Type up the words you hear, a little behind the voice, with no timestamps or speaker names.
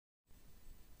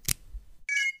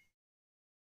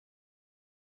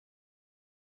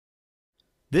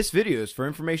This video is for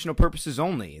informational purposes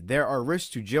only. There are risks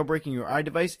to jailbreaking your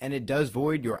iDevice, and it does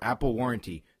void your Apple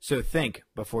warranty. So think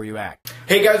before you act.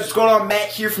 Hey guys, what's going on? Matt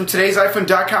here from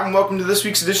TodaysiPhone.com, and welcome to this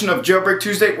week's edition of Jailbreak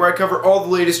Tuesday, where I cover all the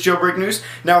latest jailbreak news.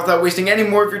 Now, without wasting any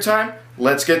more of your time,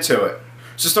 let's get to it.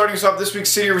 So starting us off this week,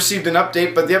 Cydia received an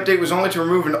update, but the update was only to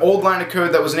remove an old line of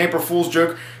code that was an April Fool's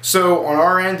joke, so on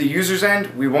our end, the user's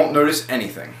end, we won't notice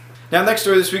anything. Now, next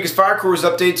story this week is FireCore's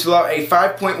update to allow a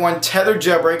 5.1 tethered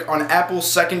jailbreak on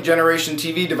Apple's second generation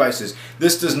TV devices.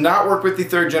 This does not work with the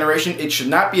third generation. It should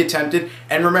not be attempted.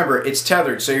 And remember, it's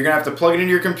tethered, so you're going to have to plug it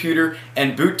into your computer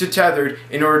and boot to tethered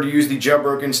in order to use the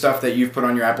jailbroken stuff that you've put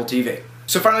on your Apple TV.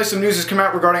 So finally, some news has come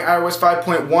out regarding iOS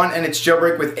 5.1 and its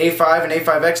jailbreak with A5 and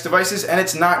A5x devices, and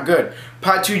it's not good.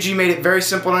 Pod 2G made it very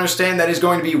simple to understand that it's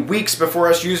going to be weeks before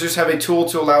us users have a tool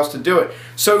to allow us to do it.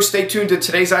 So stay tuned to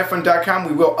TodaysiPhone.com.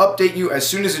 We will update you as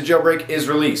soon as the jailbreak is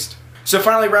released. So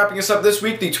finally, wrapping us up this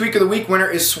week, the Tweak of the Week winner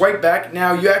is SwipeBack.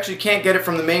 Now, you actually can't get it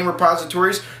from the main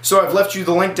repositories, so I've left you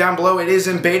the link down below. It is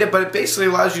in beta, but it basically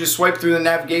allows you to swipe through the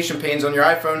navigation panes on your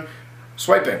iPhone,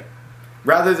 swiping,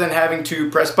 rather than having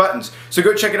to press buttons. So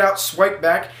go check it out,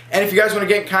 SwipeBack. And if you guys want to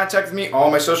get in contact with me,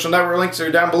 all my social network links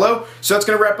are down below. So that's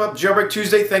going to wrap up Jailbreak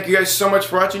Tuesday. Thank you guys so much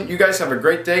for watching. You guys have a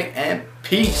great day, and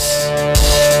peace.